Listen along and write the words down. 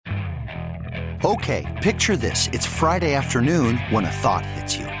Okay, picture this. It's Friday afternoon when a thought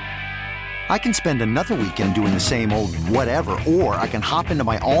hits you. I can spend another weekend doing the same old whatever, or I can hop into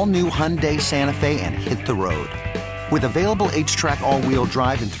my all-new Hyundai Santa Fe and hit the road. With available H-Track all-wheel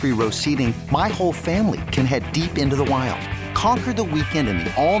drive and 3-row seating, my whole family can head deep into the wild. Conquer the weekend in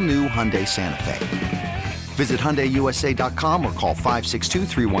the all-new Hyundai Santa Fe. Visit HyundaiUSA.com or call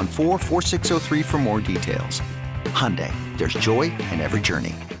 562-314-4603 for more details. Hyundai, there's joy in every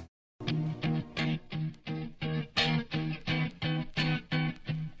journey.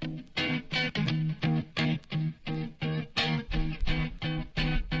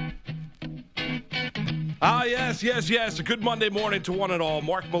 Yes. A good Monday morning to one and all.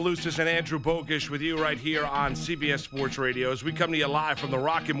 Mark Malusis and Andrew Bogish with you right here on CBS Sports Radio as we come to you live from the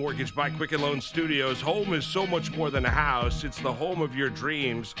Rocket Mortgage by Quicken Loan Studios. Home is so much more than a house. It's the home of your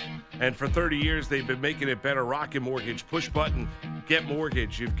dreams. And for 30 years, they've been making it better. Rocket Mortgage, push button, get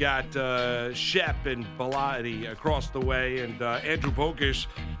mortgage. You've got Shep and Bellotti across the way. And Andrew Bogish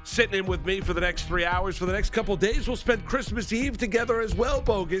sitting in with me for the next 3 hours. For the next couple of days, we'll spend Christmas Eve together as well,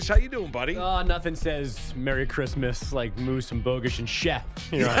 Bogish. How you doing, buddy? Nothing says Merry Christmas like Moose and Bogish and Shep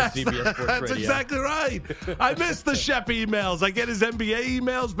here on CBS Sports Radio. That's exactly right. I miss the Shep emails. I get his NBA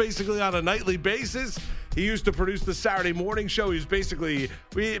emails basically on a nightly basis. He used to produce the Saturday morning show. He's basically,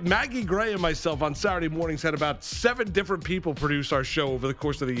 Maggie Gray and myself on Saturday mornings had about 7 different people produce our show over the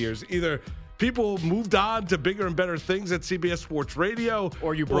course of the years. Either people moved on to bigger and better things at CBS Sports Radio.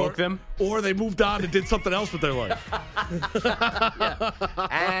 Or you broke them. Or they moved on and did something else with their life. Yeah.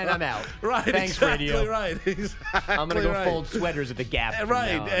 And I'm out. Right. Thanks, exactly radio. Right. Exactly I'm going to go right. fold sweaters at the Gap.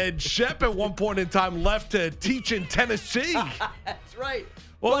 Right. And Shep at one point in time left to teach in Tennessee. That's right.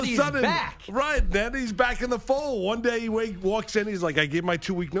 All but of a he's sudden, back. Right, then he's back in the fold. One day he walks in, he's like, I gave my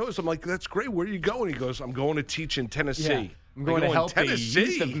 2-week notice. I'm like, that's great. Where are you going? He goes, I'm going to teach in Tennessee. Yeah. I'm going to help Tennessee? the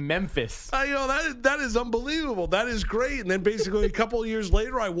youth of Memphis. That is unbelievable. That is great. And then basically a couple of years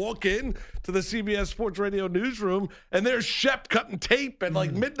later, I walk in to the CBS Sports Radio newsroom, and there's Shep cutting tape at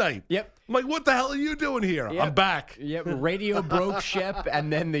like midnight. Yep. I'm like, what the hell are you doing here? Yep. I'm back. Yep. Radio broke Shep,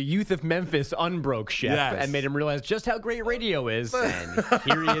 and then the youth of Memphis unbroke Shep and made him realize just how great radio is. And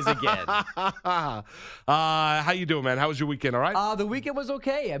here he is again. How you doing, man? How was your weekend? All right? The weekend was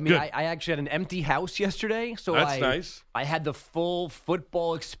okay. I mean, I actually had an empty house yesterday. So That's nice. I had the full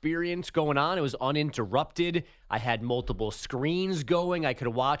football experience going on. It was uninterrupted. I had multiple screens going. I could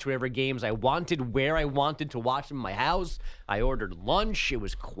watch whatever games I wanted, where I wanted to watch them in my house. I ordered lunch. It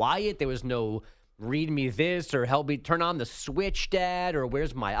was quiet. There was no read me this or help me turn on the switch, Dad, or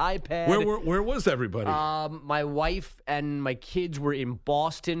where's my iPad. Where was everybody? My wife and my kids were in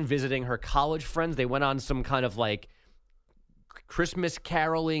Boston visiting her college friends. They went on some kind of like Christmas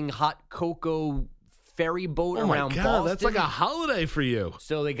caroling, hot cocoa ferry boat around Boston. That's like a holiday for you.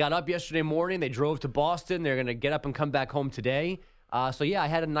 So they got up yesterday morning. They drove to Boston. They're going to get up and come back home today. I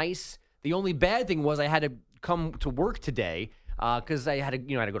had a nice. The only bad thing was I had to come to work today because I had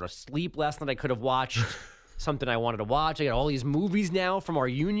to go to sleep last night. I could have watched something I wanted to watch. I got all these movies now from our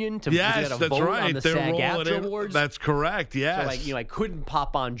union to yes, vote that's right. on the SAG-AFTRA Awards. That's correct. Yes. So I couldn't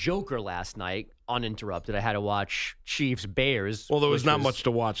pop on Joker last night uninterrupted. I had to watch Chiefs Bears. Well, there was not much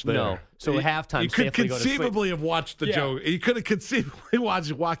to watch there. No. So at halftime, you could conceivably have watched the Joker. You could have conceivably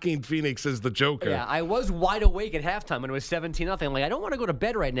watched Joaquin Phoenix as the Joker. Yeah, I was wide awake at halftime when it was 17-0. I'm like, I don't want to go to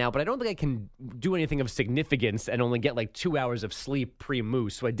bed right now, but I don't think I can do anything of significance and only get like 2 hours of sleep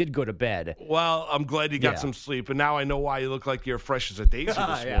pre-Moose. So I did go to bed. Well, I'm glad you got some sleep, and now I know why you look like you're fresh as a daisy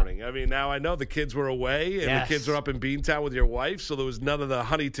this morning. I mean, now I know the kids were away, and the kids were up in Beantown with your wife, so there was none of the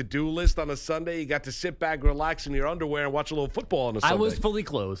honey to-do list on a Sunday. You got to sit back, relax in your underwear, and watch a little football on a Sunday. I was fully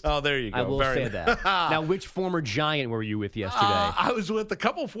clothed. Oh, there you go. I will say that. Now, which former Giant were you with yesterday? I was with a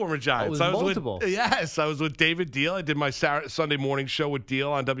couple former Giants. I was multiple. I was with David Deal. I did my Sunday morning show with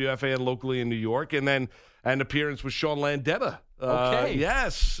Deal on WFAN locally in New York, and then an appearance with Sean Landetta. Okay.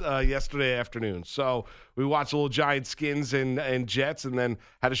 Yesterday afternoon. So we watched a little Giant Skins and Jets, and then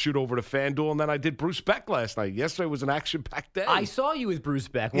had to shoot over to FanDuel, and then I did Bruce Beck last night. Yesterday was an action-packed day. I saw you with Bruce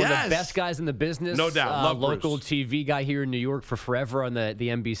Beck, one of the best guys in the business. No doubt. Love local Bruce. TV guy here in New York for forever on the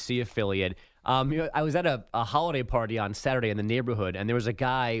NBC affiliate. I was at a holiday party on Saturday in the neighborhood, and there was a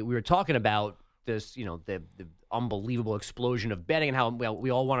guy, we were talking about this, the unbelievable explosion of betting and how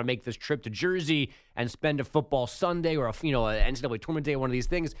we all want to make this trip to Jersey and spend a football Sunday or an NCAA tournament day or one of these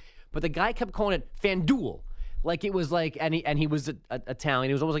things. But the guy kept calling it FanDuel. Like it was like, and he was Italian.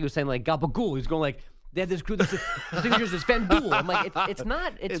 It was almost like he was saying like gabagool. He was going like, They have this group. This signatures is FanDuel. I'm like, it's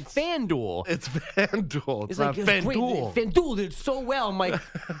not. It's FanDuel. It's FanDuel. It's not like, FanDuel. FanDuel did so well. I'm like,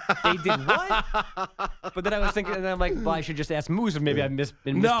 they did what? But then I was thinking, and then I'm like, well, I should just ask Moose, or maybe I've been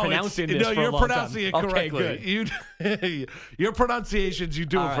mispronouncing this. No, for a you're long pronouncing time. it correctly. Okay, Your pronunciations you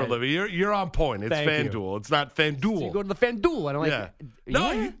do All it for a right. living. You're on point. It's Thank FanDuel. It's not FanDuel. So you go to the FanDuel, and I'm like,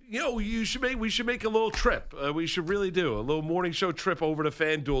 Yeah. No, we should make a little trip. We should really do a little morning show trip over to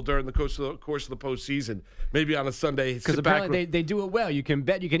FanDuel during the course of the postseason. Maybe on a Sunday. because apparently they do it well. You can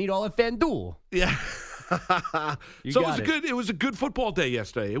bet you can eat all at FanDuel. Yeah. You so got it was a good football day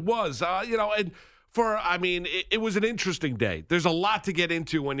yesterday. It was, and it was an interesting day. There's a lot to get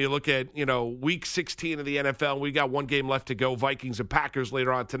into when you look at, week 16 of the NFL. We got one game left to go, Vikings and Packers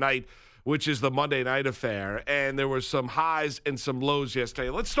later on tonight, which is the Monday night affair. And there were some highs and some lows yesterday.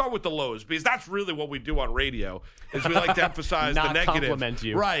 Let's start with the lows, because that's really what we do on radio, is we like to emphasize the negative. Compliment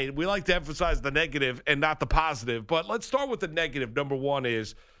you. Right. We like to emphasize the negative and not the positive. But let's start with the negative. Number one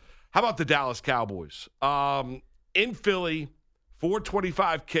is, how about the Dallas Cowboys? In Philly,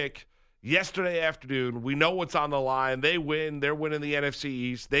 4:25 kick yesterday afternoon. We know what's on the line. They win. They're winning the NFC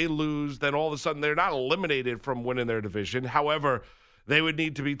East. They lose. Then all of a sudden, they're not eliminated from winning their division. However, they would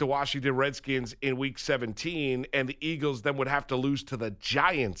need to beat the Washington Redskins in Week 17, and the Eagles then would have to lose to the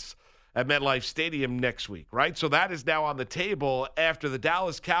Giants at MetLife Stadium next week, right? So that is now on the table after the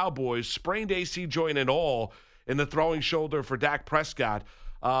Dallas Cowboys, sprained AC joint and all, in the throwing shoulder for Dak Prescott,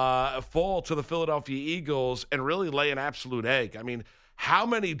 fall to the Philadelphia Eagles and really lay an absolute egg. I mean, how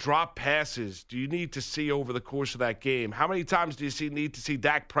many drop passes do you need to see over the course of that game? How many times do you need to see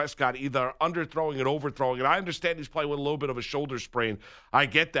Dak Prescott either underthrowing and overthrowing? And I understand he's playing with a little bit of a shoulder sprain. I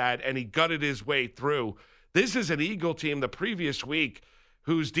get that, and he gutted his way through. This is an Eagle team the previous week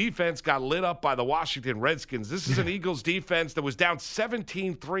whose defense got lit up by the Washington Redskins. This is an Eagles defense that was down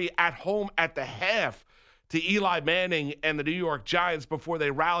 17-3 at home at the half to Eli Manning and the New York Giants before they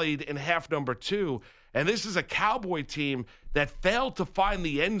rallied in half number 2. And this is a Cowboy team that failed to find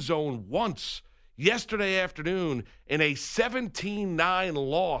the end zone once yesterday afternoon in a 17-9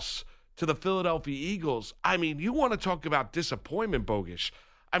 loss to the Philadelphia Eagles. I mean, you want to talk about disappointment, Bogish.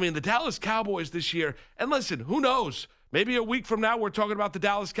 I mean, the Dallas Cowboys this year, and listen, who knows? Maybe a week from now we're talking about the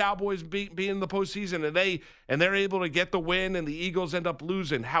Dallas Cowboys being in the postseason and they're able to get the win and the Eagles end up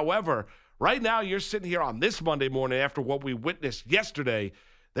losing. However, right now you're sitting here on this Monday morning after what we witnessed yesterday.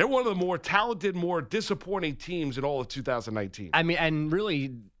 They're one of the more talented, more disappointing teams in all of 2019. I mean, and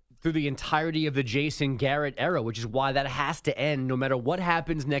really through the entirety of the Jason Garrett era, which is why that has to end no matter what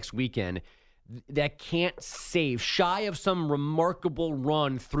happens next weekend. That can't save, shy of some remarkable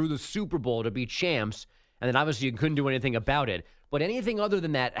run through the Super Bowl to be champs, and then obviously you couldn't do anything about it. But anything other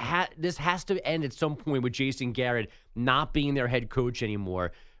than that, this has to end at some point with Jason Garrett not being their head coach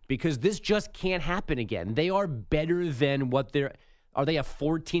anymore, because this just can't happen again. They are better than what they're... Are they a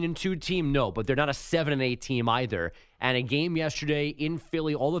 14-2 team? No, but they're not a 7-8 team either. And a game yesterday in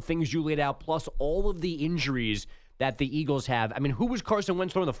Philly, all the things you laid out, plus all of the injuries that the Eagles have. I mean, who was Carson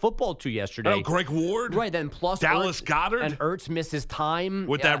Wentz throwing the football to yesterday? Oh, Greg Ward. Right, then plus Dallas Goedert. And Ertz misses time.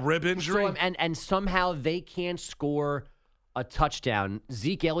 With that rib injury. So, and somehow they can't score a touchdown.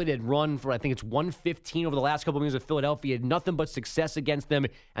 Zeke Elliott had run for, I think it's 115 over the last couple of games of Philadelphia. Had nothing but success against them,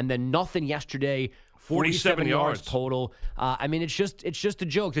 and then nothing yesterday. 47 yards total. I mean, it's just a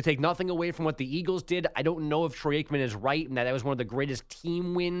joke to take nothing away from what the Eagles did. I don't know if Troy Aikman is right and that was one of the greatest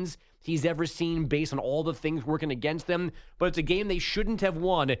team wins he's ever seen based on all the things working against them. But it's a game they shouldn't have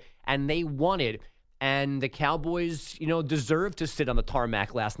won, and they won it. And the Cowboys, deserve to sit on the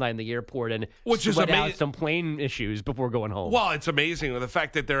tarmac last night in the airport and sweat out some plane issues before going home. Well, it's amazing the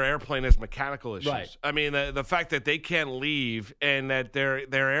fact that their airplane has mechanical issues. Right. I mean, the fact that they can't leave and that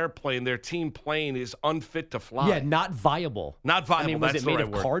their airplane, their team plane, is unfit to fly. Yeah, not viable. Not viable. I mean, was That's it made the of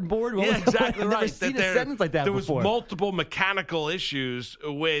right word. cardboard? Yeah, exactly I've right. never seen a sentence like that there before. was multiple mechanical issues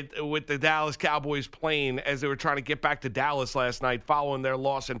with the Dallas Cowboys plane as they were trying to get back to Dallas last night following their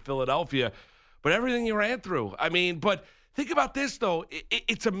loss in Philadelphia. But everything you ran through. I mean, but think about this, though.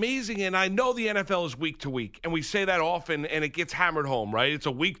 It's amazing, and I know the NFL is week to week, and we say that often, and it gets hammered home, right? It's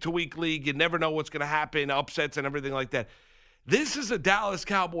a week-to-week league. You never know what's going to happen, upsets and everything like that. This is a Dallas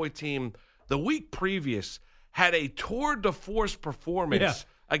Cowboy team the week previous had a tour de force performance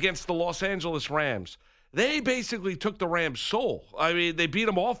against the Los Angeles Rams. They basically took the Rams' soul. I mean, they beat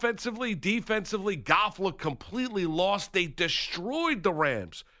them offensively, defensively. Goff looked completely lost. They destroyed the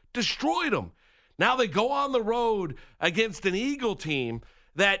Rams, destroyed them. Now they go on the road against an Eagle team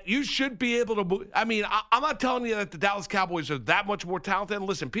that you should be able to move. I mean, I'm not telling you that the Dallas Cowboys are that much more talented. And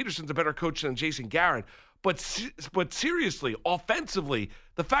listen, Peterson's a better coach than Jason Garrett. But seriously, offensively,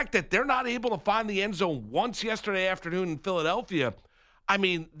 the fact that they're not able to find the end zone once yesterday afternoon in Philadelphia, I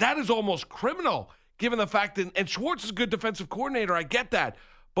mean, that is almost criminal, given the fact that, and Schwartz is a good defensive coordinator, I get that.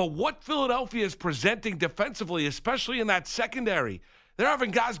 But what Philadelphia is presenting defensively, especially in that secondary, they're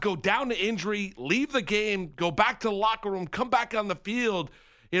having guys go down to injury, leave the game, go back to the locker room, come back on the field,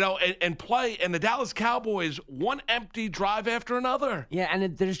 and play. And the Dallas Cowboys, one empty drive after another. Yeah,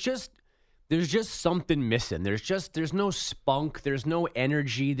 and there's just something missing. There's no spunk. There's no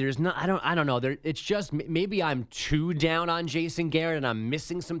energy. I don't know. It's just maybe I'm too down on Jason Garrett and I'm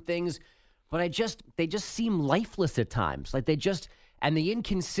missing some things, but they just seem lifeless at times. Like and the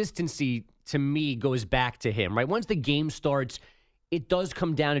inconsistency to me goes back to him, right? Once the game starts, it does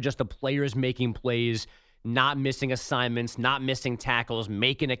come down to just the players making plays, not missing assignments, not missing tackles,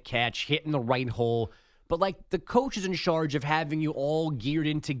 making a catch, hitting the right hole. But, like, the coach is in charge of having you all geared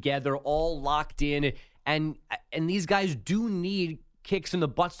in together, all locked in, and these guys do need kicks in the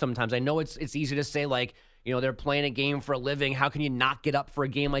butt sometimes. I know it's easy to say, like, they're playing a game for a living. How can you not get up for a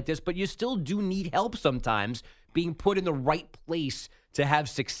game like this? But you still do need help sometimes being put in the right place to have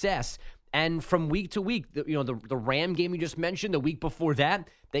success. And from week to week, the Ram game you just mentioned, the week before that,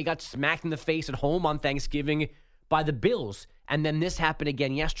 they got smacked in the face at home on Thanksgiving by the Bills. And then this happened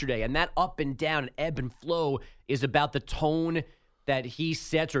again yesterday. And that up and down, ebb and flow is about the tone that he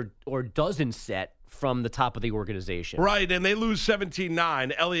sets or doesn't set from the top of the organization. Right, and they lose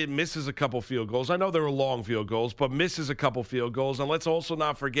 17-9. Elliott misses a couple field goals. I know they were long field goals, but misses a couple field goals. And let's also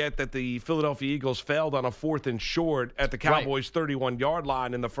not forget that the Philadelphia Eagles failed on a 4th and short at the Cowboys' 31-yard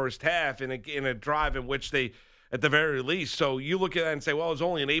line in the first half in a drive in which they, at the very least. So you look at that and say, well, it was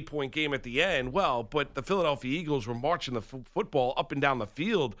only an 8-point game at the end. Well, but the Philadelphia Eagles were marching the football up and down the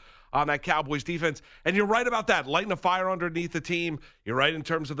field on that Cowboys defense. And you're right about that, lighting a fire underneath the team. You're right in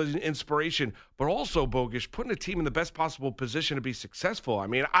terms of the inspiration, but also, Bogusch, putting a team in the best possible position to be successful. I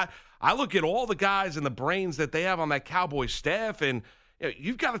mean, I look at all the guys and the brains that they have on that Cowboys staff, and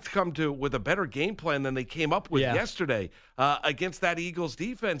you've got to come with a better game plan than they came up with yesterday against that Eagles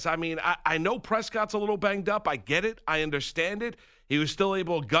defense. I mean, I know Prescott's a little banged up. I get it. I understand it. He was still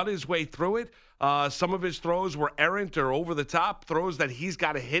able to gut his way through it. Some of his throws were errant or over-the-top throws that he's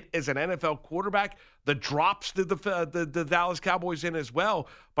got to hit as an NFL quarterback. The drops did the Dallas Cowboys in as well.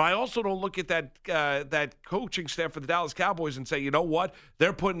 But I also don't look at that coaching staff for the Dallas Cowboys and say, you know what?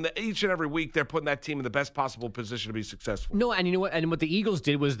 They're putting each and every week they're putting that team in the best possible position to be successful. No, and you know what? And what the Eagles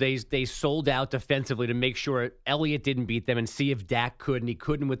did was they sold out defensively to make sure Elliott didn't beat them and see if Dak could, and he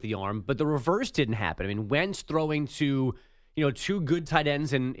couldn't with the arm. But the reverse didn't happen. I mean, Wentz throwing to two good tight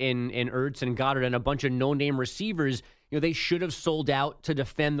ends in Ertz and Goddard and a bunch of no-name receivers, they should have sold out to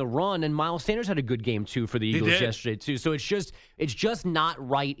defend the run. And Miles Sanders had a good game, too, for the Eagles yesterday, too. So it's just not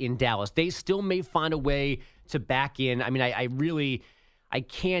right in Dallas. They still may find a way to back in. I mean, I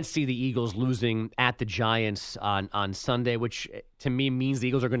can't see the Eagles losing at the Giants on Sunday, which to me means the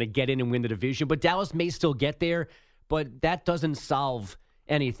Eagles are going to get in and win the division. But Dallas may still get there, but that doesn't solve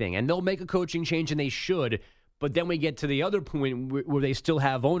anything. And they'll make a coaching change, and they should. But then we get to the other point where they still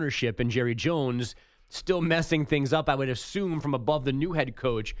have ownership and Jerry Jones still messing things up, I would assume, from above the new head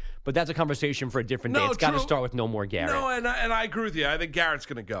coach. But that's a conversation for a different day. It's got to start with no more Garrett. No, and I agree with you. I think Garrett's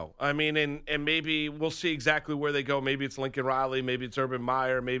going to go. I mean, and maybe we'll see exactly where they go. Maybe it's Lincoln Riley. Maybe it's Urban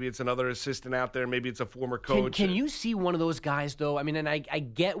Meyer. Maybe it's another assistant out there. Maybe it's a former coach. Can you see one of those guys, though? I mean, and I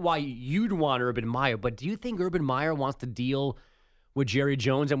get why you'd want Urban Meyer, but do you think Urban Meyer wants to deal with Jerry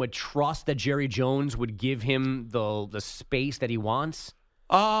Jones and would trust that Jerry Jones would give him the space that he wants?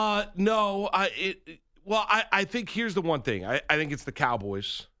 No. I think here's the one thing. I think it's the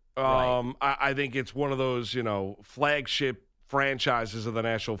Cowboys. Right. I think it's one of those, flagship franchises of the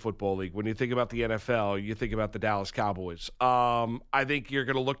National Football League. When you think about the NFL, you think about the Dallas Cowboys. I think you're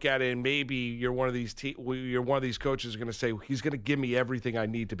going to look at it, and maybe you're one of these coaches going to say he's going to give me everything I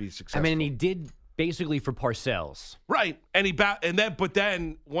need to be successful. I mean, he did basically for Parcells. Right. But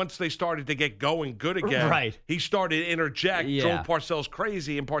then once they started to get going good again, right, he started to interject, drove Parcells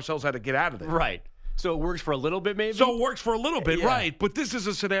crazy, and Parcells had to get out of there. Right. So it works for a little bit, maybe? So it works for a little bit, right. But this is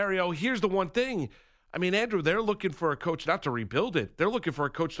a scenario. Here's the one thing. I mean, Andrew, they're looking for a coach not to rebuild it. They're looking for a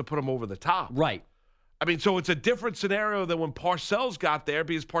coach to put them over the top. Right. I mean, so it's a different scenario than when Parcells got there,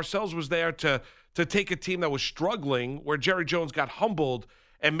 because Parcells was there to take a team that was struggling, where Jerry Jones got humbled,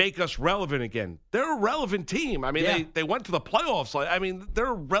 and make us relevant again. They're a relevant team. I mean, they went to the playoffs. I mean, they're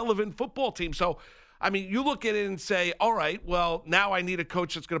a relevant football team. So I mean, you look at it and say, all right, well, now I need a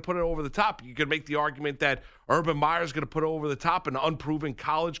coach that's going to put it over the top. You could make the argument that Urban Meyer is going to put it over the top, an unproven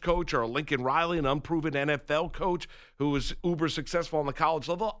college coach, or Lincoln Riley, an unproven NFL coach who was uber successful on the college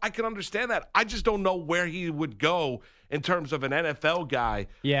level. I can understand that. I just don't know where he would go in terms of an NFL guy.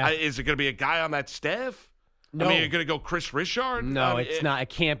 Yeah. Is it going to be a guy on that staff? No. I mean, you're going to go Chris Richard? No, it's not. It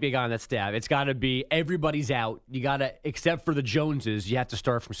can't be a guy on that staff. It's got to be everybody's out. You got to, except for the Joneses, you have to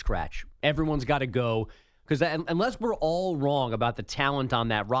start from scratch. Everyone's got to go. Because unless we're all wrong about the talent on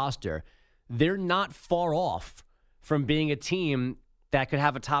that roster, they're not far off from being a team that could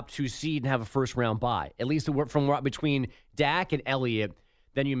have a top 2 seed and have a first-round bye. At least from between Dak and Elliott.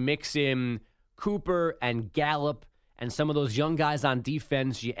 Then you mix in Cooper and Gallup and some of those young guys on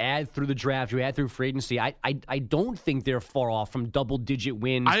defense. You add through the draft, you add through free agency. I don't think they're far off from double-digit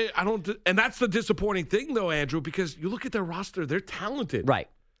wins. I don't, and that's the disappointing thing, though, Andrew, because you look at their roster, they're talented. Right.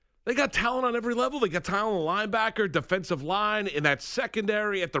 They got talent on every level. They got talent on the linebacker, defensive line, in that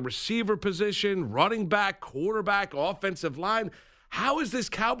secondary, at the receiver position, running back, quarterback, offensive line. How is this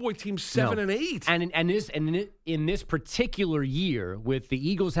Cowboy team 7-8? And in this particular year, with the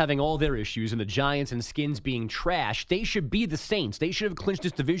Eagles having all their issues and the Giants and Skins being trash, they should be the Saints. They should have clinched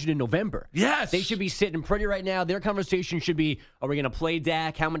this division in November. Yes. They should be sitting pretty right now. Their conversation should be, are we going to play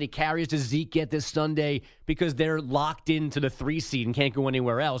Dak? How many carries does Zeke get this Sunday? Because they're locked into the 3 seed and can't go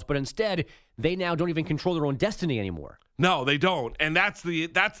anywhere else. But instead, they now don't even control their own destiny anymore. No, they don't. And that's the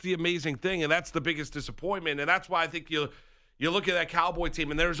amazing thing, and that's the biggest disappointment. And that's why I think you look at that Cowboy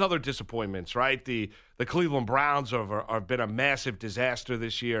team, and there's other disappointments, right? The Cleveland Browns have been a massive disaster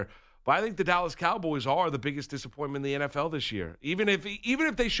this year. But I think the Dallas Cowboys are the biggest disappointment in the NFL this year. Even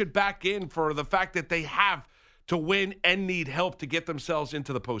if they should back in for the fact that they have to win and need help to get themselves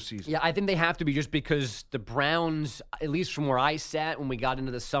into the postseason. Yeah, I think they have to be, just because the Browns, at least from where I sat when we got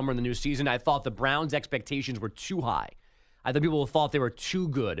into the summer and the new season, I thought the Browns' expectations were too high. I think people thought they were too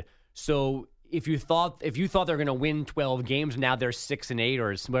good. So if you thought they were going to win 12 games, now they're 6-8,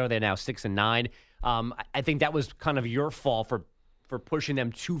 or what are they now, 6-9? I think that was kind of your fault for pushing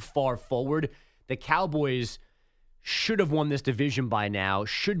them too far forward. The Cowboys should have won this division by now,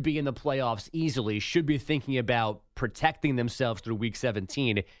 should be in the playoffs easily, should be thinking about protecting themselves through Week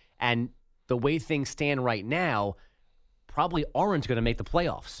 17. And the way things stand right now, probably aren't going to make the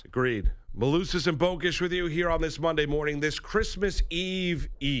playoffs. Agreed. Malusis and Bogish with you here on this Monday morning, this Christmas Eve,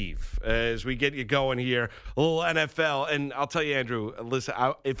 as we get you going here. A little NFL. And I'll tell you, Andrew, listen,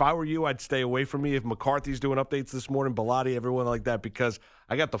 if I were you, I'd stay away from me if McCarthy's doing updates this morning, Bellotti, everyone like that, because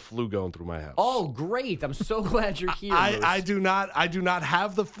I got the flu going through my house. Oh, great. I'm so glad you're here. I do not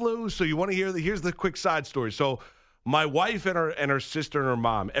have the flu, so you want to hear here's the quick side story. So my wife and her sister and her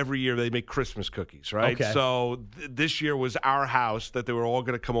mom, every year they make Christmas cookies, right? Okay. So this year was our house that they were all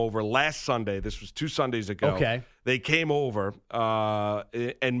going to come over last Sunday. This was 2 Sundays ago. Okay. They came over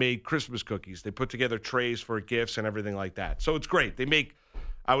and made Christmas cookies. They put together trays for gifts and everything like that. So it's great. They make,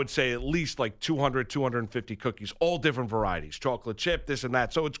 I would say, at least like 200, 250 cookies, all different varieties, chocolate chip, this and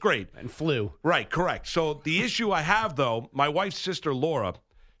that. So it's great. And flu. Right, correct. So the issue I have, though, my wife's sister, Laura,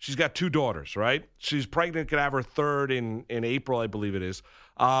 she's got 2 daughters, right? She's pregnant, could have her 3rd in April, I believe it is.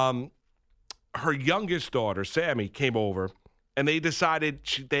 Her youngest daughter, Sammy, came over, and they decided,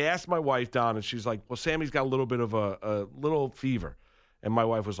 they asked my wife down, and she's like, well, Sammy's got a little bit of a little fever. And my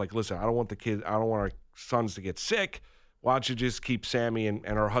wife was like, listen, I don't want our sons to get sick. Why don't you just keep Sammy, and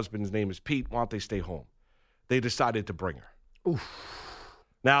her husband's name is Pete, why don't they stay home? They decided to bring her. Oof.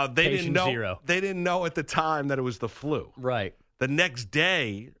 Now, they Patient didn't know. zero. They didn't know at the time that it was the flu. Right. The next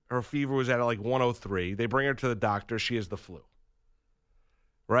day, her fever was at like 103. They bring her to the doctor. She has the flu.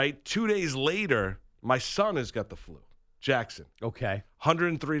 Right? 2 days later, my son has got the flu. Jackson. Okay.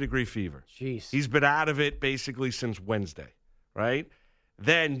 103-degree fever. Jeez. He's been out of it basically since Wednesday. Right?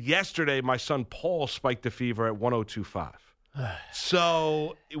 Then yesterday, my son Paul spiked a fever at 102.5.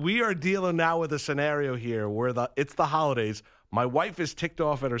 So we are dealing now with a scenario here where it's the holidays. My wife is ticked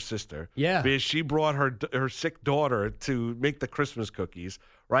off at her sister. Yeah. Because she brought her sick daughter to make the Christmas cookies,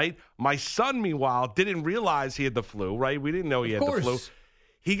 right? My son, meanwhile, didn't realize he had the flu, right? We didn't know he had the flu.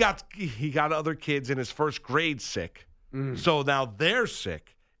 He got other kids in his first grade sick. So now they're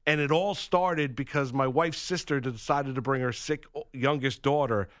sick. And it all started because my wife's sister decided to bring her sick youngest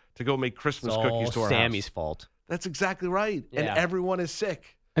daughter to go make Christmas cookies to our Sammy's house. fault. That's exactly right. Yeah. And everyone is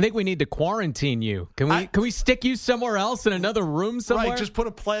sick. I think we need to quarantine you. Can we stick you somewhere else in another room somewhere? Right, just put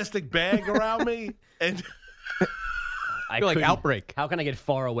a plastic bag around me and I feel like outbreak. How can I get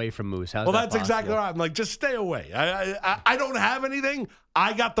far away from Moose? How's well, that that's exactly possible? right. I'm like, just stay away. I don't have anything.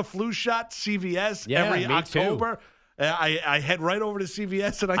 I got the flu shot, CVS, Yeah, every me October. I head right over to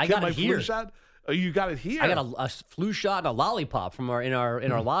CVS and I get my flu shot. Oh, you got it here. I got a flu shot and a lollipop from in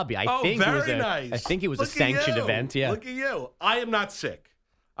our lobby. I think very nice. I think it was Look a sanctioned at you. event. Yeah. Look at you. I am not sick.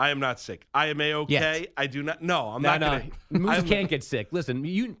 I am A-okay. Yes. I do not. No, I'm not going to. Moose can't get sick.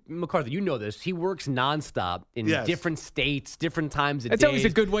 Listen, McCarthy, you know this. He works nonstop in different states, different times of day. It's always a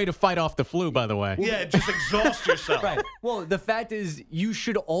good way to fight off the flu, by the way. Yeah, just exhaust yourself. Right. Well, the fact is, you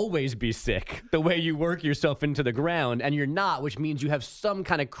should always be sick the way you work yourself into the ground, and you're not, which means you have some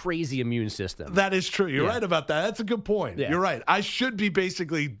kind of crazy immune system. That is true. You're right about that. That's a good point. Yeah. You're right. I should be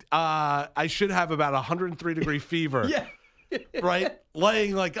basically, I should have about 103-degree fever. Yeah. Right?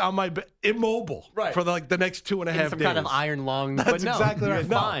 Laying like on my bed, immobile for the next 2.5 days. Some kind of iron lung. That's but no, exactly you're right.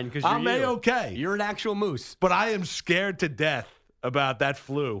 No, fine because I'm A-okay. You're an actual moose. But I am scared to death about that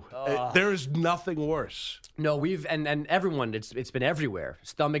flu. There is nothing worse. No, we've and everyone. It's been everywhere.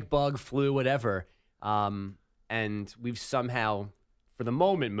 Stomach bug, flu, whatever. And we've somehow, for the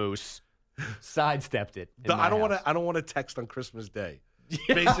moment, Moose, sidestepped it. I don't want to text on Christmas Day.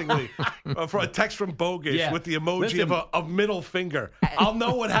 Basically, for a text from Bogish with the emoji of a middle finger. I'll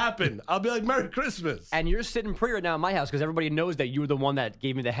know what happened. I'll be like, Merry Christmas. And you're sitting pretty right now in my house because everybody knows that you were the one that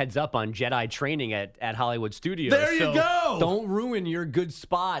gave me the heads up on Jedi training at Hollywood Studios. There you go. Don't ruin your good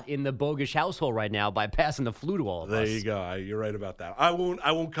spot in the Bogish household right now by passing the flu to all of us. There you go. You're right about that. I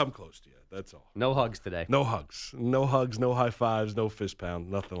won't come close to you. That's all. No hugs today. No hugs. No hugs, no high fives, no fist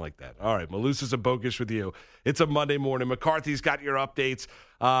pound, nothing like that. All right, Malusis and Bogish with you. It's a Monday morning. McCarthy's got your updates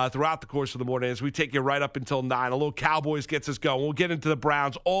throughout the course of the morning as we take you right up until 9. A little Cowboys gets us going. We'll get into the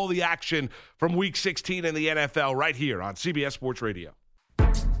Browns, all the action from Week 16 in the NFL right here on CBS Sports Radio.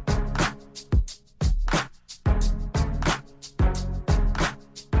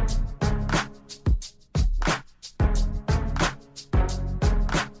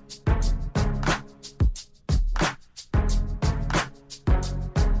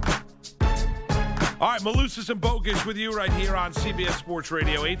 All right, Malusis and Bogish with you right here on CBS Sports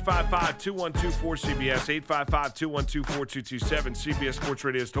Radio, 855-212-4CBS, 855-212-4227. CBS Sports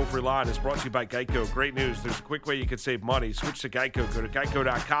Radio's toll-free line is brought to you by Geico. Great news. There's a quick way you can save money. Switch to Geico. Go to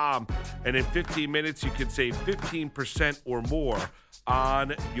geico.com, and in 15 minutes, you can save 15% or more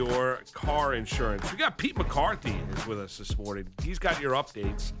on your car insurance. We got Pete McCarthy is with us this morning. He's got your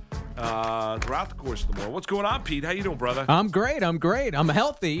updates throughout the course of the morning. What's going on, Pete? How you doing, brother? I'm great. I'm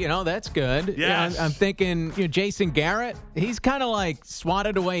healthy. That's good. Yes. I'm thinking, Jason Garrett, he's kind of like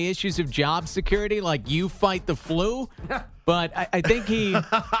swatted away issues of job security, like you fight the flu. But I think he may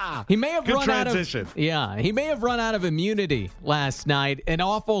have Good run transition. he may have run out of immunity last night. An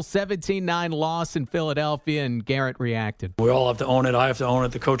awful 17-9 loss in Philadelphia, and Garrett reacted. We all have to own it. I have to own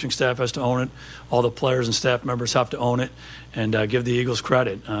it. The coaching staff has to own it. All the players and staff members have to own it and give the Eagles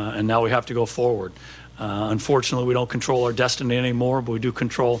credit. And now we have to go forward. Unfortunately, we don't control our destiny anymore, but we do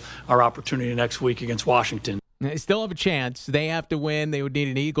control our opportunity next week against Washington. They still have a chance. They have to win. They would need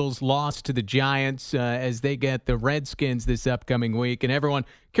an Eagles loss to the Giants as they get the Redskins this upcoming week. And everyone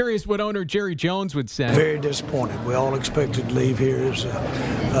curious what owner Jerry Jones would say. Very disappointed. We all expected to leave here as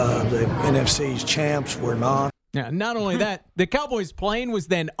the NFC's champs. We're not. Now, not only that, the Cowboys' plane was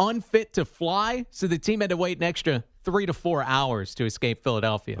then unfit to fly, so the team had to wait an extra 3 to 4 hours to escape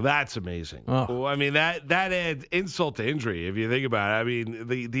Philadelphia. That's amazing. Oh. Well, I mean, that adds insult to injury if you think about it. I mean,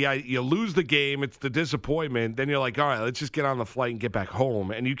 you lose the game, it's the disappointment. Then you're like, all right, let's just get on the flight and get back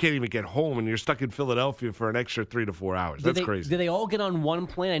home. And you can't even get home, and you're stuck in Philadelphia for an extra 3 to 4 hours. That's crazy. Did they all get on one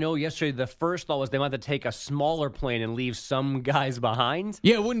plane? I know yesterday the first thought was they might have to take a smaller plane and leave some guys behind.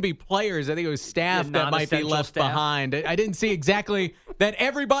 Yeah, it wouldn't be players. I think it was staff that might be left behind. I didn't see exactly that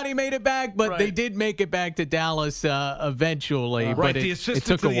everybody made it back, but they did make it back to Dallas eventually. Right, but the it assistant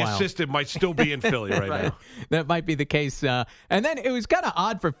took to a the while. assistant might still be in Philly right now. That might be the case. And then it was kind of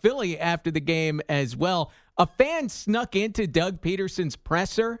odd for Philly after the game as well. A fan snuck into Doug Peterson's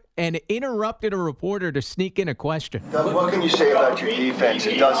presser and interrupted a reporter to sneak in a question. Doug, what can you say about your defense?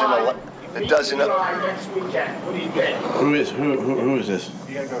 It doesn't. Next weekend. What do you think? Who is this?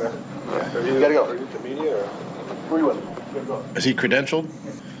 You gotta go there. You gotta go. Are you the media or who are you with? Is he credentialed?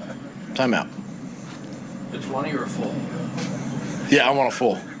 Time out. It's one or a full. Yeah, I want a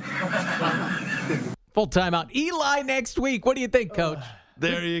full. Full timeout. Eli next week. What do you think, Coach?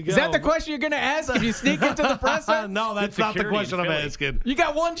 There you go. Is that the question you're going to ask if you sneak into the presser? No, that's not the question I'm asking. You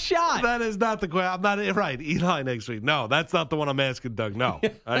got one shot. That is not the question. I'm not right. Eli next week. No, that's not the one I'm asking, Doug. No,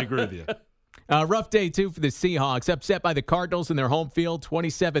 I agree with you. Rough day, too, for the Seahawks. Upset by the Cardinals in their home field,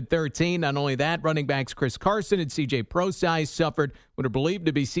 27-13. Not only that, running backs Chris Carson and C.J. Prosise suffered what are believed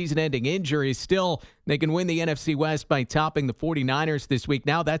to be season-ending injuries. Still, they can win the NFC West by topping the 49ers this week.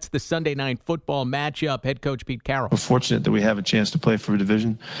 Now that's the Sunday Night Football matchup. Head coach Pete Carroll. We're fortunate that we have a chance to play for a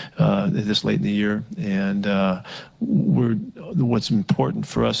division this late in the year. And what's important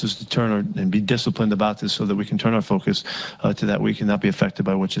for us is to and be disciplined about this so that we can turn our focus to that week and not be affected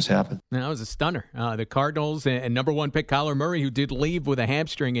by what just happened. That was a stunner. The Cardinals and number one pick Kyler Murray, who did leave with a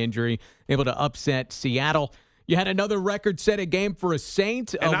hamstring injury, able to upset Seattle. You had another record-setting game for a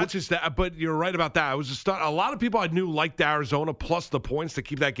Saint. And not just that, but you're right about that. It was a lot of people I knew liked Arizona plus the points to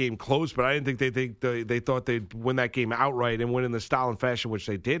keep that game close, but I didn't think they thought they'd win that game outright and win in the style and fashion which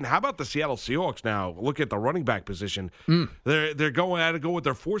they did. And how about the Seattle Seahawks now? Look at the running back position. They're going at it with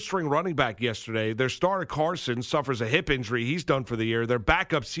their fourth-string running back yesterday. Their starter Carson suffers a hip injury. He's done for the year. Their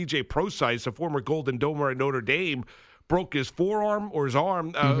backup C.J. Prosise, a former Golden Domer at Notre Dame, broke his forearm or his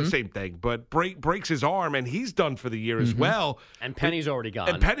arm, same thing, but breaks his arm, and he's done for the year as well. And Penny's already gone.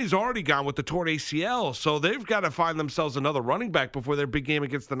 And Penny's already gone with the torn ACL, so they've got to find themselves another running back before their big game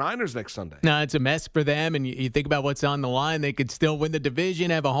against the Niners next Sunday. No, it's a mess for them, and you think about what's on the line. They could still win the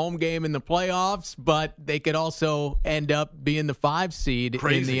division, have a home game in the playoffs, but they could also end up being the 5 seed in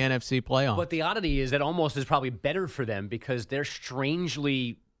the NFC playoff. But the oddity is that almost is probably better for them because they're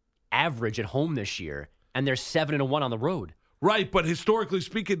strangely average at home this year. And they're 7-1 on the road. Right, but historically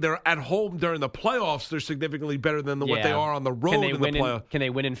speaking, they're at home during the playoffs. They're significantly better than what they are on the road in the playoffs. Can they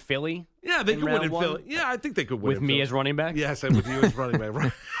win in Philly? Yeah, they could win in Philly. Yeah, I think they could win with me as running back. Yes, and with you as running back.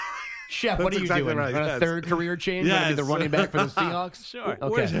 Right. Shep, what are you doing? Right. A third career change? Yes. Be the running back for the Seahawks? Sure.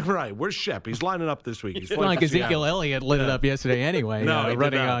 Okay. Where's Shep? He's lining up this week. He's like Ezekiel Elliott lit it up yesterday anyway,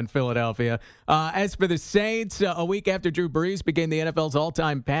 running on Philadelphia. As for the Saints, a week after Drew Brees became the NFL's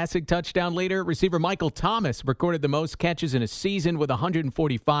all-time passing touchdown leader, receiver Michael Thomas recorded the most catches in a season with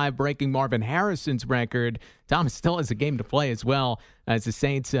 145, breaking Marvin Harrison's record. Thomas still has a game to play as well as the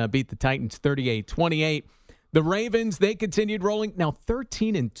Saints beat the Titans 38-28. The Ravens, they continued rolling, now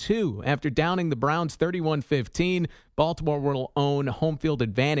 13-2 after downing the Browns 31-15. Baltimore will own home field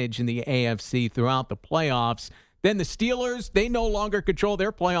advantage in the AFC throughout the playoffs. Then the Steelers, they no longer control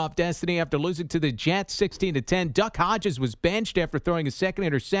their playoff destiny after losing to the Jets 16-10. Duck Hodges was benched after throwing a second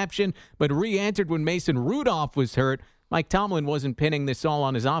interception, but re-entered when Mason Rudolph was hurt. Mike Tomlin wasn't pinning this all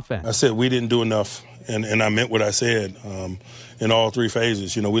on his offense. I said we didn't do enough, and I meant what I said in all 3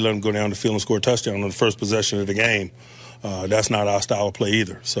 phases. We let them go down the field and score a touchdown on the first possession of the game. That's not our style of play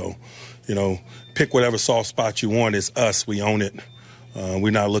either. So, pick whatever soft spot you want. It's us. We own it.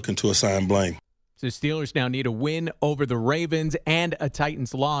 We're not looking to assign blame. So Steelers now need a win over the Ravens and a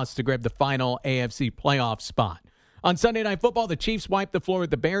Titans loss to grab the final AFC playoff spot. On Sunday Night Football, the Chiefs wiped the floor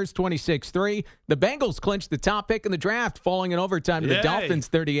with the Bears 26-3. The Bengals clinched the top pick in the draft, falling in overtime to the Dolphins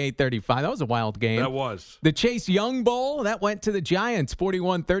 38-35. That was a wild game. That was. The Chase Young Bowl, that went to the Giants,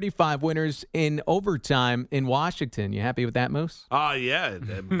 41-35 winners in overtime in Washington. You happy with that, Moose? Yeah.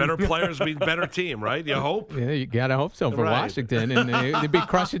 Better players mean better team, right? You hope? Yeah, you got to hope so for Washington. And they'd be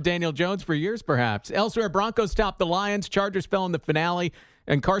crushing Daniel Jones for years, perhaps. Elsewhere, Broncos topped the Lions. Chargers fell in the finale.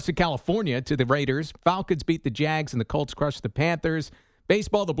 And Carson, California, to the Raiders. Falcons beat the Jags, and the Colts crushed the Panthers.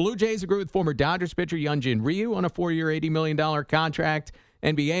 Baseball, the Blue Jays agree with former Dodgers pitcher Hyunjin Ryu on a 4-year, $80 million contract.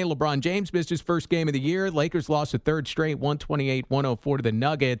 NBA, LeBron James missed his first game of the year. Lakers lost a third straight, 128-104 to the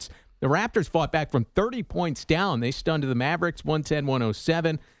Nuggets. The Raptors fought back from 30 points down. They stunned the Mavericks,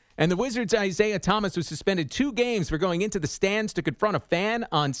 110-107. And the Wizards' Isaiah Thomas was suspended 2 games for going into the stands to confront a fan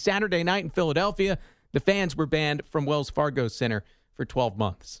on Saturday night in Philadelphia. The fans were banned from Wells Fargo Center for 12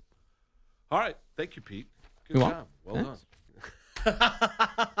 months. All right. Thank you, Pete. Good job. Well done.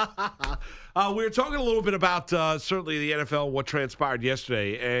 We were talking a little bit about certainly the NFL, what transpired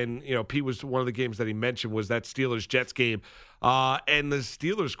yesterday. And, Pete was one of the games that he mentioned was that Steelers-Jets game. And the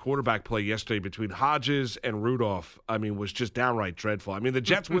Steelers quarterback play yesterday between Hodges and Rudolph, was just downright dreadful. The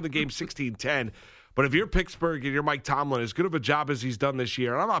Jets win the game 16-10. But if you're Pittsburgh and you're Mike Tomlin, as good of a job as he's done this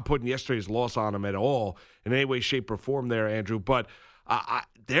year, and I'm not putting yesterday's loss on him at all in any way, shape, or form there, Andrew, but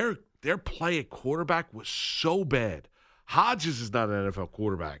their play at quarterback was so bad. Hodges is not an NFL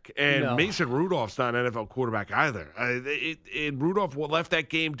quarterback, and Mason Rudolph's not an NFL quarterback either. And Rudolph left that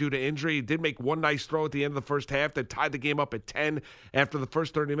game due to injury. He did make one nice throw at the end of the first half that tied the game up at 10 after the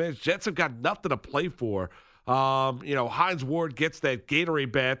first 30 minutes. Jets have got nothing to play for. Hines Ward gets that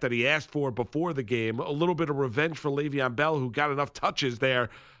Gatorade bat that he asked for before the game. A little bit of revenge for Le'Veon Bell, who got enough touches there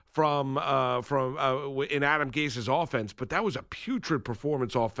from in Adam Gase's offense. But that was a putrid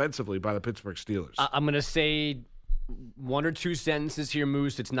performance offensively by the Pittsburgh Steelers. I'm going to say one or two sentences here,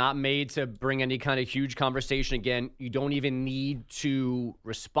 Moose. It's not made to bring any kind of huge conversation again. You don't even need to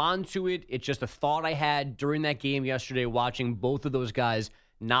respond to it. It's just a thought I had during that game yesterday watching both of those guys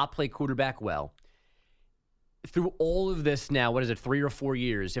not play quarterback well. Through all of this now, 3 or 4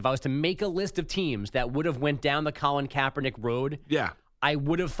 years, if I was to make a list of teams that would have went down the Colin Kaepernick road, I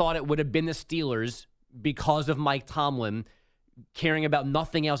would have thought it would have been the Steelers because of Mike Tomlin caring about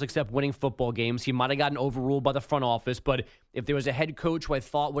nothing else except winning football games. He might have gotten overruled by the front office, but if there was a head coach who I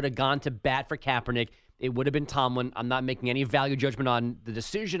thought would have gone to bat for Kaepernick, it would have been Tomlin. I'm not making any value judgment on the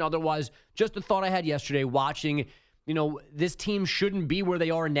decision. Otherwise, just the thought I had yesterday watching, this team shouldn't be where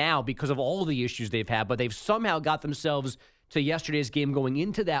they are now because of all the issues they've had, but they've somehow got themselves to yesterday's game going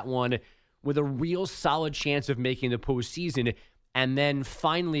into that one with a real solid chance of making the postseason, and then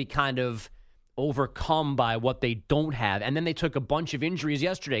finally kind of overcome by what they don't have. And then they took a bunch of injuries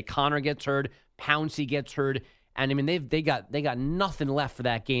yesterday. Connor gets hurt, Pouncey gets hurt, and I mean they got nothing left for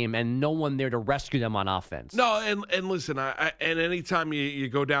that game, and no one there to rescue them on offense. No, and listen, and anytime you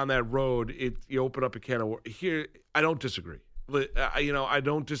go down that road, you open up a can of worms. Here, I don't disagree. I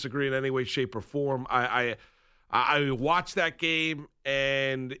don't disagree in any way, shape, or form. I watched that game,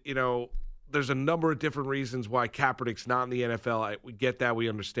 and there's a number of different reasons why Kaepernick's not in the NFL. We get that, we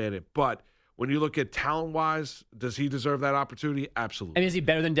understand it, but when you look at talent-wise, does he deserve that opportunity? Absolutely. I mean, is he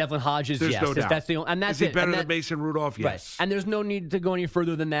better than Devlin Hodges? There's yes. no doubt. Is he better than Mason Rudolph? Yes. Right. And there's no need to go any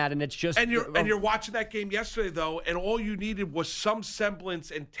further than that. And it's just and you're watching that game yesterday though, and all you needed was some semblance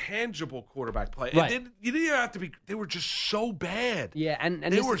and tangible quarterback play. Right. And you didn't have to be. They were just so bad. Yeah, and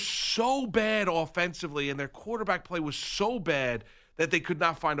they were so bad offensively, and their quarterback play was so bad that they could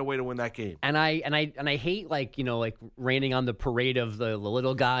not find a way to win that game. And I hate like raining on the parade of the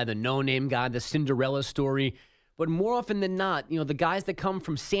little guy, the no-name guy, the Cinderella story. But more often than not, the guys that come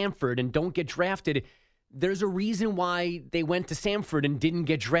from Samford and don't get drafted, there's a reason why they went to Samford and didn't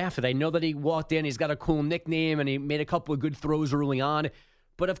get drafted. I know that he walked in, he's got a cool nickname, and he made a couple of good throws early on.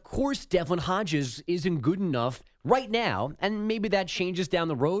 But of course, Devlin Hodges isn't good enough right now, and maybe that changes down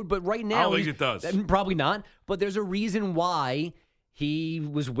the road. But right now, I don't think it does. Probably not. But there's a reason why he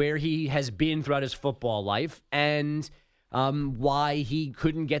was where he has been throughout his football life, and why he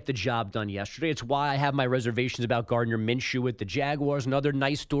couldn't get the job done yesterday. It's why I have my reservations about Gardner Minshew with the Jaguars and other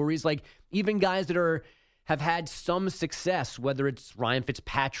nice stories. Like even guys that have had some success, whether it's Ryan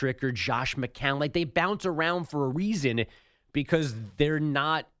Fitzpatrick or Josh McCown, like they bounce around for a reason because they're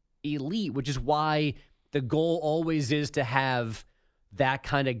not elite, which is why the goal always is to have that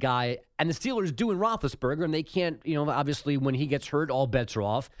kind of guy. And the Steelers do in Roethlisberger, and they can't, obviously when he gets hurt, all bets are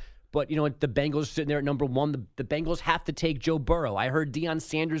off. But, the Bengals sitting there at number one. The Bengals have to take Joe Burrow. I heard Deion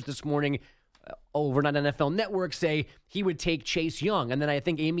Sanders this morning over on NFL Network say he would take Chase Young. And then I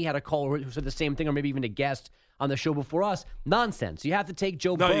think Amy had a caller who said the same thing, or maybe even a guest on the show before us. Nonsense. You have to take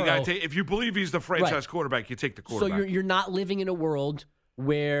Joe Burrow. No, you got to take, if you believe he's the franchise quarterback, you take the quarterback. So you're not living in a world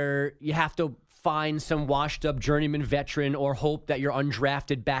where you have to find some washed-up journeyman veteran or hope that your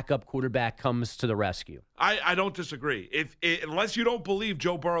undrafted backup quarterback comes to the rescue. I don't disagree. Unless you don't believe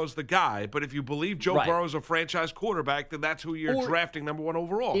Joe Burrow's the guy, but if you believe Joe Burrow's a franchise quarterback, then that's who you're drafting number one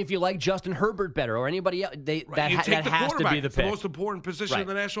overall. If you like Justin Herbert better or anybody else, that has to be the pick. It's the most important position in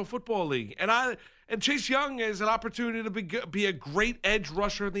the National Football League. And Chase Young is an opportunity to be a great edge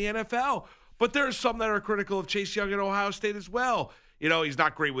rusher in the NFL. But there are some that are critical of Chase Young at Ohio State as well. He's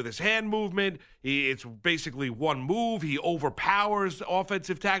not great with his hand movement. It's basically one move. He overpowers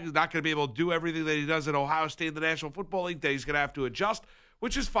offensive tackles. He's not going to be able to do everything that he does at Ohio State in the National Football League, that he's going to have to adjust,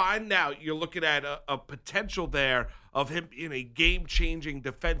 which is fine. Now, you're looking at a potential there of him in a game-changing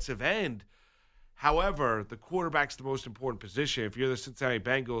defensive end. However, the quarterback's the most important position. If you're the Cincinnati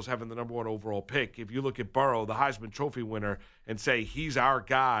Bengals having the number one overall pick, if you look at Burrow, the Heisman Trophy winner, and say he's our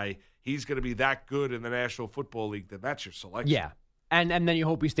guy, he's going to be that good in the National Football League, then that's your selection. Yeah. And then you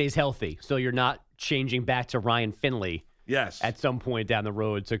hope he stays healthy, so you're not changing back to Ryan Finley. Yes. At some point down the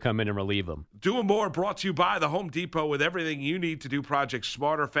road to come in and relieve him. Doing More brought to you by the Home Depot, with everything you need to do projects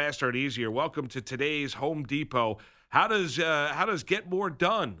smarter, faster, and easier. Welcome to today's Home Depot. How does get more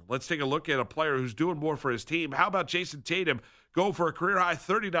done? Let's take a look at a player who's doing more for his team. How about Jason Tatum? Go for a career-high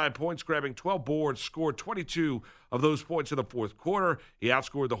 39 points, grabbing 12 boards, scored 22 of those points in the fourth quarter. He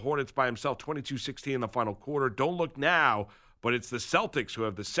outscored the Hornets by himself 22-16 in the final quarter. Don't look now, but it's the Celtics who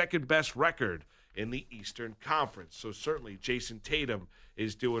have the second-best record in the Eastern Conference. So certainly Jason Tatum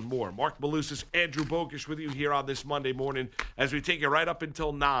is doing more. Mark Malusis, Andrew Bogish with you here on this Monday morning as we take it right up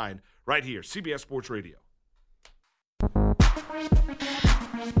until 9, right here, CBS Sports Radio.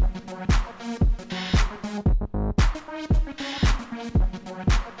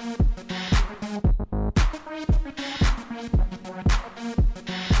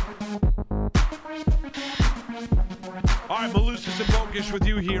 Bogusch with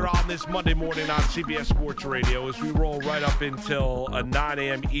you here on this Monday morning on CBS Sports Radio as we roll right up until 9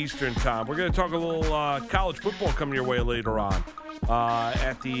 a.m. Eastern time. We're going to talk a little college football coming your way later on.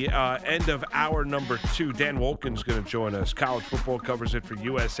 At the end of hour number 2, Dan Wolken's going to join us. College football covers it for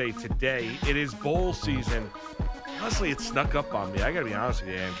USA Today. It is bowl season. Honestly, it snuck up on me. I got to be honest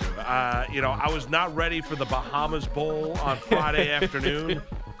with you, Andrew. I was not ready for the Bahamas Bowl on Friday afternoon.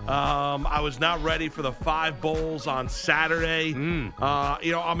 I was not ready for the 5 bowls on Saturday.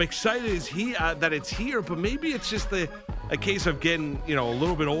 I'm excited that it's here, but maybe it's just a case of getting, a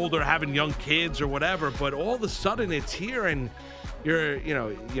little bit older, having young kids or whatever. But all of a sudden it's here, and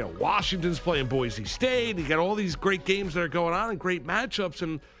Washington's playing Boise State. You got all these great games that are going on and great matchups.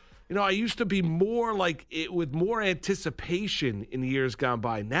 And, I used to be more like it with more anticipation in the years gone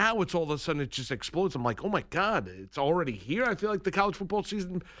by. Now it's all of a sudden it just explodes. I'm like, oh my God, it's already here. I feel like the college football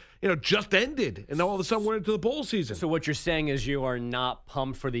season, just ended. And all of a sudden we're into the bowl season. So what you're saying is you are not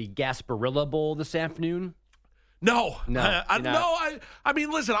pumped for the Gasparilla Bowl this afternoon? No. I mean,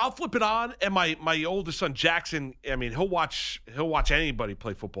 listen, I'll flip it on, and my oldest son Jackson, he'll watch anybody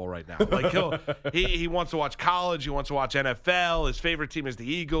play football right now. Like he wants to watch college, he wants to watch NFL. His favorite team is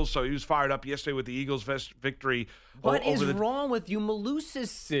the Eagles, so he was fired up yesterday with the Eagles victory. What is wrong with you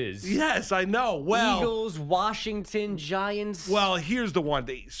Malusises? Yes, I know. Well, Eagles, Washington, Giants. Well, here's the one.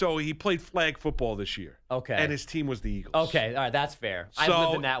 So he played flag football this year. Okay. And his team was the Eagles. Okay, all right, that's fair. I've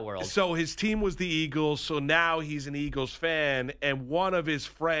lived in that world. So his team was the Eagles, so now he's an Eagles fan, and one of his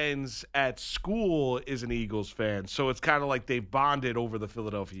friends at school is an Eagles fan. So it's kind of like they've bonded over the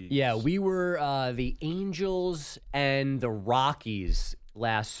Philadelphia Eagles. Yeah, we were the Angels and the Rockies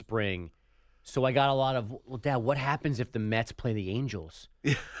last spring. So I got a lot of, well, Dad, what happens if the Mets play the Angels?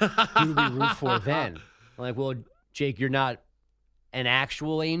 Who do we root for then? I'm like, well, Jake, you're not an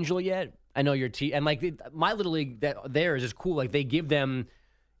actual Angel yet. I know your team. And, my Little League there is just cool. Like, they give them,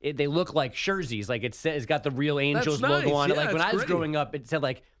 they look like jerseys. Like, it's got the real Angels logo on it. Yeah, like, when I was great. growing up, it said,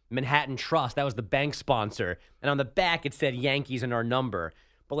 Manhattan Trust. That was the bank sponsor. And on the back, it said Yankees and our number.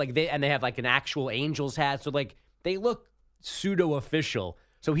 But, they have, an actual Angels hat. So, they look pseudo-official.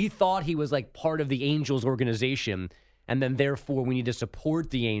 So he thought he was part of the Angels organization, and then therefore we need to support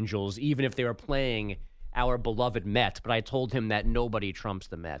the Angels, even if they were playing our beloved Mets. But I told him that nobody trumps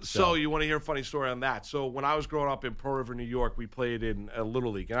the Mets. So you want to hear a funny story on that? So when I was growing up in Pearl River, New York, we played in a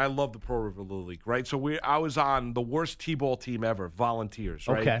Little League, and I love the Pearl River Little League, right? So I was on the worst T-ball team ever, Volunteers,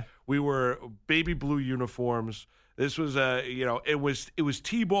 right? Okay. We were baby blue uniforms. This was it was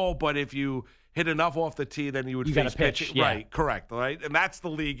T-ball, but if you hit enough off the tee, then you would face pitch. Yeah. Right, correct, right? And that's the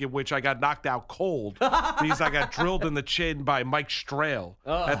league in which I got knocked out cold because I got drilled in the chin by Mike Strahl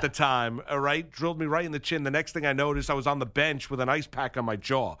at the time, all right? Drilled me right in the chin. The next thing I noticed, I was on the bench with an ice pack on my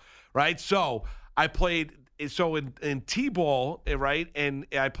jaw, right? So I played in T-ball, right, and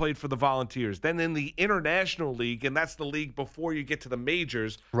I played for the Volunteers. Then in the International League, and that's the league before you get to the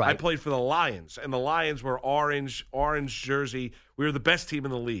majors, right. I played for the Lions, and the Lions were orange jersey. We were the best team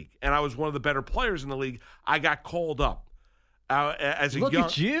in the league, and I was one of the better players in the league. I got called up. As a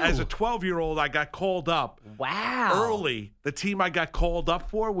 12-year-old, I got called up. Wow. Early. The team I got called up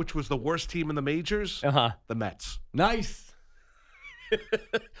for, which was the worst team in the majors, the Mets. Nice.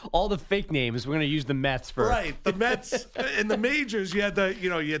 All the fake names. We're going to use the Mets for. Right. The Mets in the majors, you had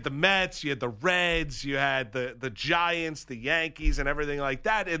the Mets, you had the Reds, you had the Giants, the Yankees, and everything like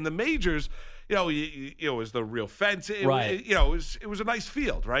that. In the majors, it was the real fence. Right. It was a nice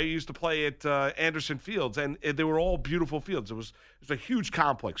field, right? You used to play at Anderson Fields, and they were all beautiful fields. It was a huge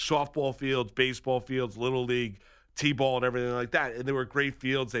complex: softball fields, baseball fields, Little League, T-ball, and everything like that. And they were great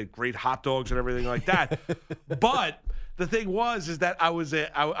fields. They had great hot dogs and everything like that. But the thing is that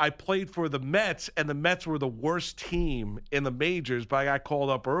I played for the Mets, and the Mets were the worst team in the majors, but I got called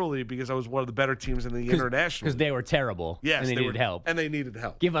up early because I was one of the better teams in the International. Because they were terrible. Yes, and they needed help. And they needed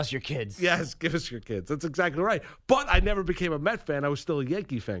help. Give us your kids. Yes, give us your kids. That's exactly right. But I never became a Met fan. I was still a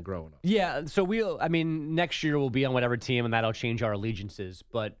Yankee fan growing up. Yeah, so next year we'll be on whatever team, and that'll change our allegiances.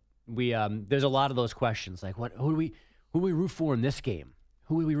 But there's a lot of those questions, like who do we root for in this game?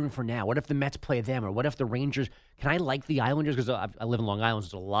 Who are we rooting for now? What if the Mets play them? Or what if the Rangers? Can I like the Islanders? Because I live in Long Island,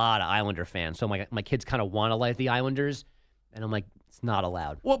 so there's a lot of Islander fans. So my kids kind of want to like the Islanders. And I'm like, it's not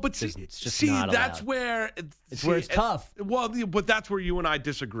allowed. Well, but it's just not allowed. That's where it's tough. Well, but that's where you and I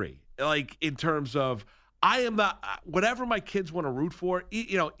disagree. Like, in terms of, I am not, whatever my kids want to root for,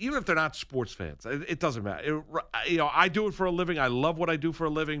 even if they're not sports fans, it doesn't matter. I do it for a living. I love what I do for a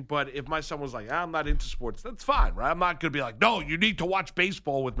living. But if my son was like, I'm not into sports, that's fine, right? I'm not going to be like, no, you need to watch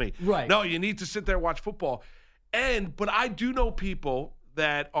baseball with me. Right. No, you need to sit there and watch football. But I do know people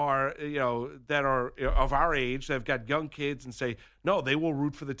that are of our age, that have got young kids, and say, no, they will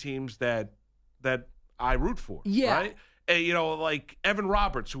root for the teams that I root for. Yeah. Right? And, like Evan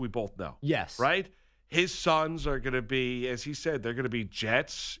Roberts, who we both know. Yes. Right? His sons are going to be, as he said, they're going to be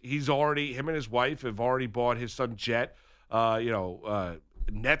Jets. Him and his wife have already bought his son Jet,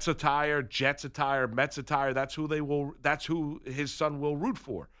 Nets attire, Jets attire, Mets attire. That's who his son will root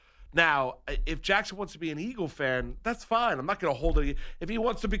for. Now, if Jackson wants to be an Eagle fan, that's fine. I'm not going to hold it. If he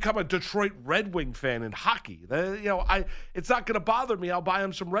wants to become a Detroit Red Wing fan in hockey, it's not going to bother me. I'll buy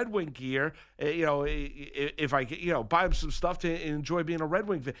him some Red Wing gear. If I buy him some stuff to enjoy being a Red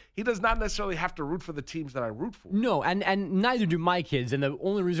Wing fan. He does not necessarily have to root for the teams that I root for. No, and neither do my kids. And the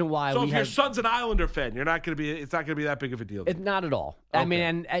only reason why if your son's an Islander fan, it's not going to be that big of a deal. It's not at all. Okay. I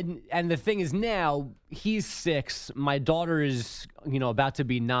mean, and the thing is now he's 6. My daughter is about to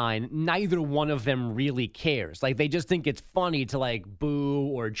be 9. Neither one of them really cares. Like, they just think it's funny to like boo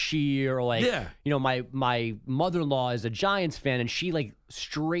or cheer or like, my mother-in-law is a Giants fan and she like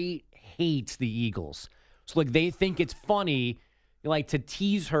straight hates the Eagles. So like they think it's funny like to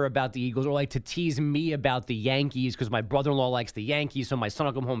tease her about the Eagles or like to tease me about the Yankees because my brother-in-law likes the Yankees. So my son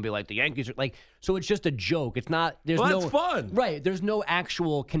will come home and be like, the Yankees are like, so it's just a joke. It's not, that's fun. Right. There's no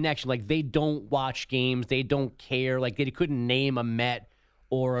actual connection. Like they don't watch games. They don't care. Like they couldn't name a Met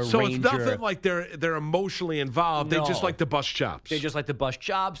or a Ranger. It's nothing like they're emotionally involved. No. They just like to bust chops. They just like to bust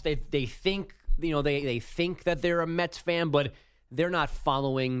chops. They think they think that they're a Mets fan, but they're not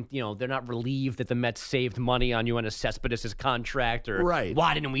following. They're not relieved that the Mets saved money on Yoenis Cespedes' contract, or right.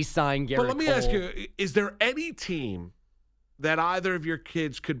 Why didn't we sign Garrett But let me Cole? ask you: is there any team that either of your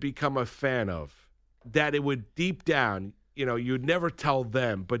kids could become a fan of that it would deep down? You'd never tell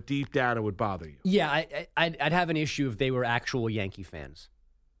them, but deep down it would bother you. Yeah, I'd have an issue if they were actual Yankee fans.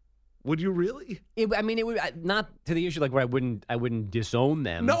 Would you really? It would not to the issue like where I wouldn't disown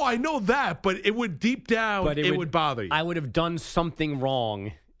them. No, I know that, but it would deep down. But it would bother you. I would have done something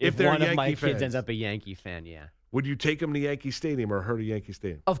wrong if one of my kids ends up a Yankee fan. Yeah. Would you take them to Yankee Stadium or her to Yankee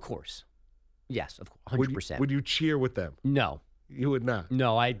Stadium? Of course. Yes, of course, 100%. Would you cheer with them? No. You would not.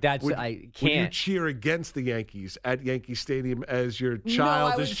 No, I can't. Would you cheer against the Yankees at Yankee Stadium as your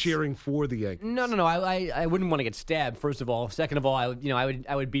child is cheering for the Yankees? No. I wouldn't want to get stabbed. First of all, second of all, I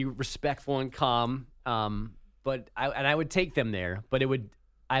would be respectful and calm. But I would take them there. But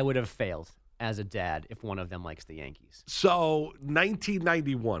I would have failed as a dad if one of them likes the Yankees. So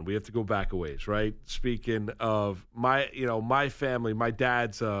 1991, we have to go back a ways, right? Speaking of my family, my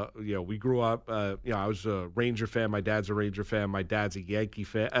dad's, we grew up, I was a Ranger fan. My dad's a Ranger fan. My dad's a Yankee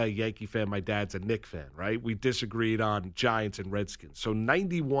fan. My dad's a Knick fan, right? We disagreed on Giants and Redskins. So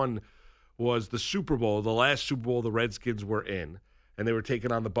 91 was the Super Bowl, the last Super Bowl the Redskins were in. And they were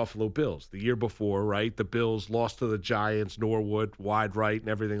taking on the Buffalo Bills. The year before, right, the Bills lost to the Giants, Norwood, wide right, and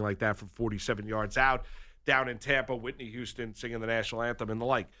everything like that from 47 yards out. Down in Tampa, Whitney Houston singing the national anthem and the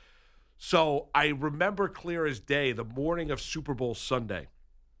like. So I remember clear as day the morning of Super Bowl Sunday,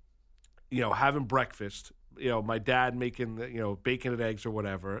 having breakfast, my dad making, bacon and eggs or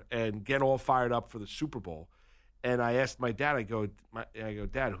whatever, and getting all fired up for the Super Bowl. And I asked my dad, I go,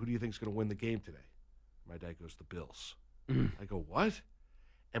 Dad, who do you think is going to win the game today? My dad goes, the Bills. I go, what?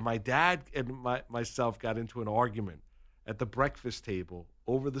 And my dad and myself got into an argument at the breakfast table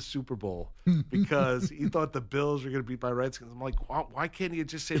over the Super Bowl because he thought the Bills were going to beat my Redskins. I'm like, why can't you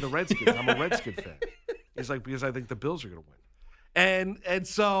just say the Redskins? I'm a Redskin fan. He's like, because I think the Bills are going to win. And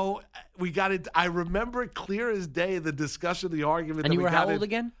so we got it. I remember clear as day the discussion, the argument. And you were how old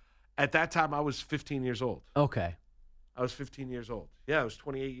again? At that time, I was 15 years old. Okay. I was 15 years old. Yeah, it was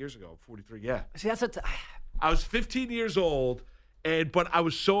 28 years ago. 43. Yeah. See, that's I was 15 years old, but I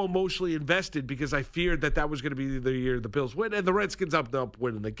was so emotionally invested because I feared that was going to be the year the Bills win, and the Redskins up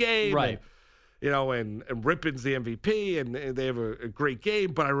winning the game, right? And Rippon's the MVP, and they have a great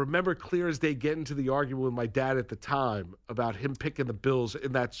game. But I remember clear as day getting to the argument with my dad at the time about him picking the Bills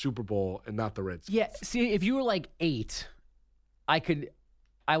in that Super Bowl and not the Redskins. Yeah, see, if you were like 8, I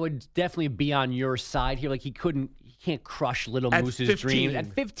would definitely be on your side here. Like he can't crush Little Moose's dreams.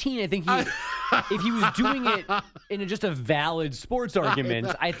 At 15, I think if he was doing it in just a valid sports argument,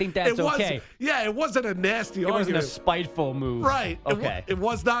 I think that's okay. Yeah, it wasn't a nasty argument. It wasn't a spiteful move. Right. Okay. It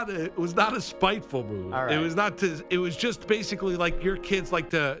was not a spiteful move. All right. It was just basically like your kids like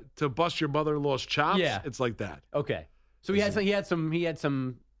to bust your mother-in-law's chops. Yeah. It's like that. Okay. So he had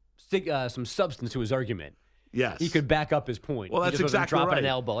some substance to his argument. Yes. He could back up his point. Well, that's exactly right. Dropping an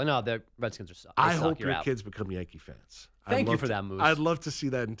elbow. No, the Redskins are suck. I hope your kids become Yankee fans. Thank you for that, Moose. I'd love to see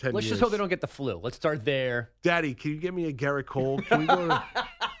that in 10 years. Let's just hope they don't get the flu. Let's start there. Daddy, can you get me a Garrett Cole? Can we go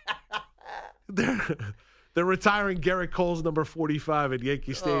to... They're retiring Garrett Cole's number 45 at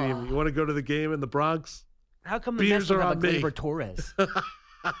Yankee Stadium. You want to go to the game in the Bronx? How come the Mets don't have a Gleyber Torres?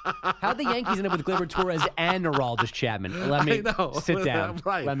 How'd the Yankees end up with Gleyber Torres and Aroldis Chapman? Let me sit down.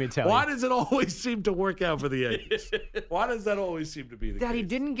 Right. Let me tell you. Why does it always seem to work out for the Yankees? Why does that always seem to be the case? Daddy,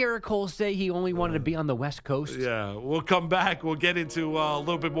 didn't Garrett Cole say he only wanted to be on the West Coast? Yeah. We'll come back. We'll get into a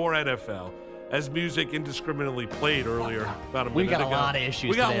little bit more NFL. As music indiscriminately played earlier about a minute ago. We got a lot of issues.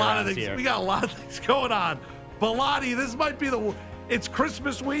 We got a lot of things. Here. We got a lot of things going on. Bilotti, this might be it's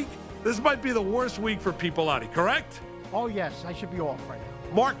Christmas week. This might be the worst week for Pete Bilotti, correct? Oh, yes. I should be off right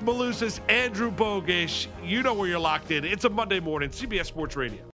now. Mark Malusis, Andrew Bogish. You know where you're locked in. It's a Monday morning, CBS Sports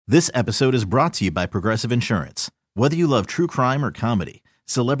Radio. This episode is brought to you by Progressive Insurance. Whether you love true crime or comedy,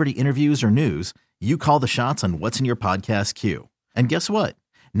 celebrity interviews or news, you call the shots on what's in your podcast queue. And guess what?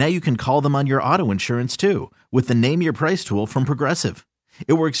 Now you can call them on your auto insurance too with the Name Your Price tool from Progressive.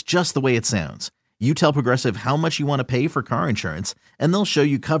 It works just the way it sounds. You tell Progressive how much you want to pay for car insurance, and they'll show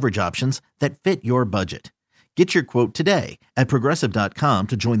you coverage options that fit your budget. Get your quote today at Progressive.com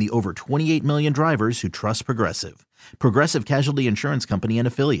to join the over 28 million drivers who trust Progressive. Progressive Casualty Insurance Company and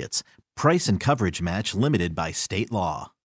Affiliates. Price and coverage match limited by state law.